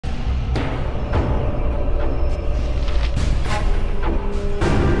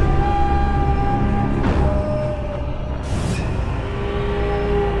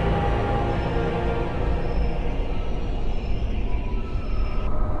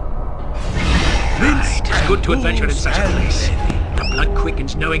good to adventure in such a place. The blood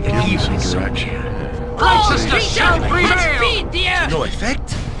quickens knowing that evil is so near. Righteousness shall prevail! No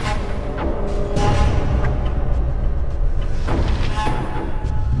effect?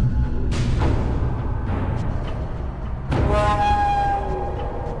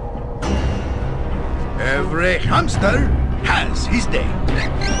 Every hamster has his day.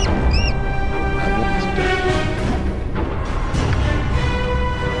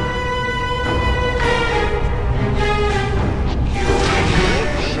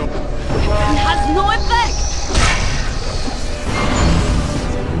 It has no effect!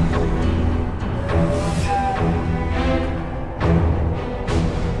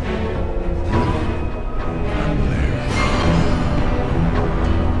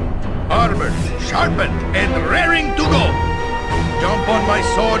 Armored, sharpened, and raring to go. Jump on my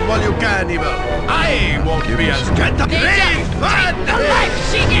sword while you can, evil. I won't be as scattered. The life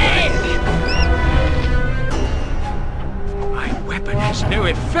she gave! My weapon has no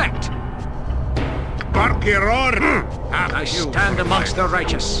effect. Barkiror! I stand amongst the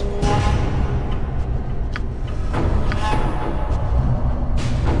righteous.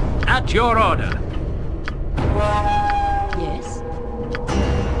 At your order. Yes?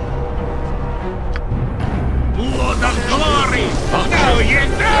 Blood of glory! Now you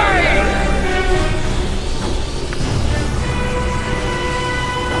die!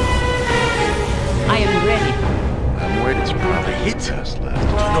 I am ready. I'm waiting for A hit? test left.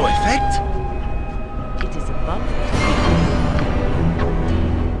 No effect? It is above.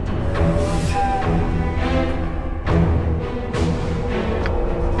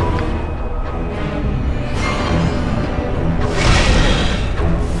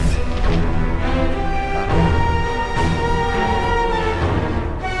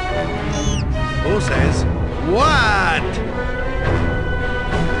 Who says what?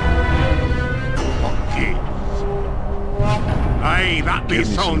 Okay. Aye, that Give be me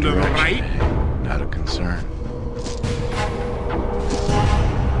some sounding direction. right. Not a concern.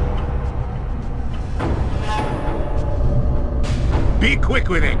 Be quick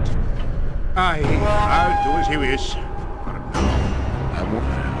with it. Aye, I'll do as you wish. For now. I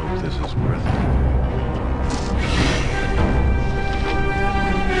hope this is worth it.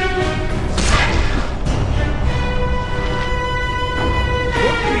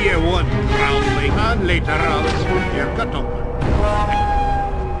 What do you want, Brownling? And later I'll split your cut open.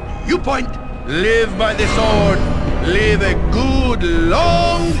 You point. Live by the sword. Live a good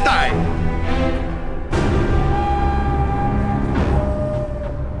long time.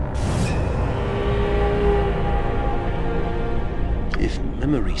 If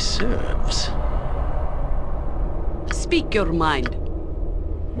memory serves. Speak your mind.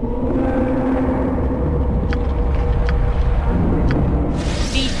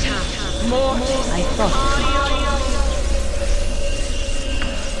 I thought.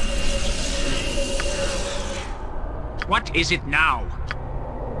 What is it now?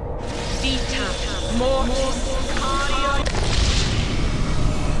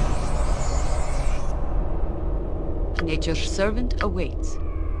 Nature's servant awaits.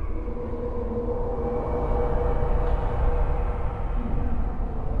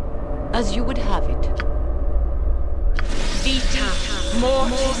 As you would have it.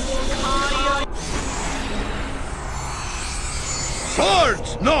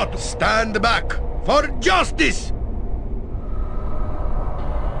 Swords not stand back for justice.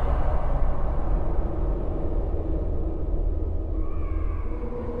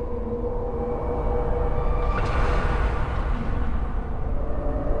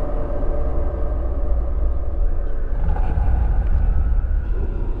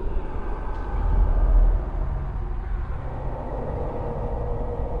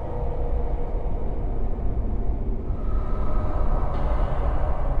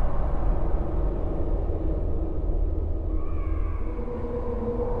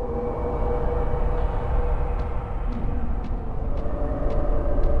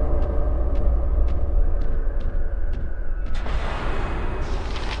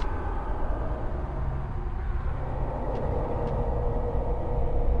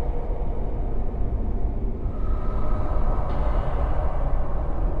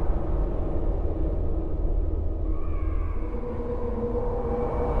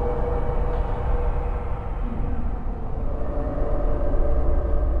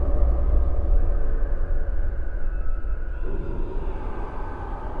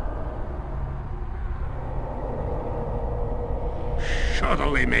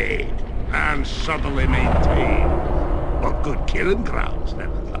 Subtly made and subtly maintained, but good killing grounds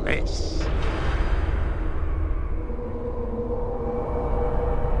nevertheless.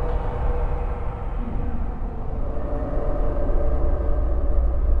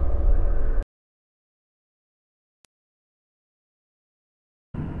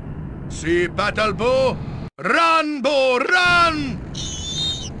 See battle bow? Run, bow, run!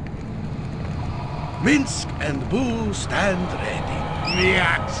 Minsk and Boo stand ready.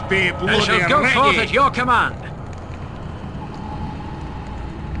 Yaks be I bloody shall go forth at ready. your command.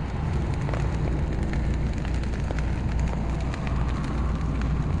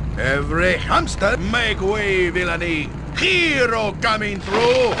 Every hamster make way, villainy. Hero coming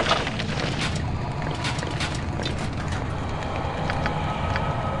through.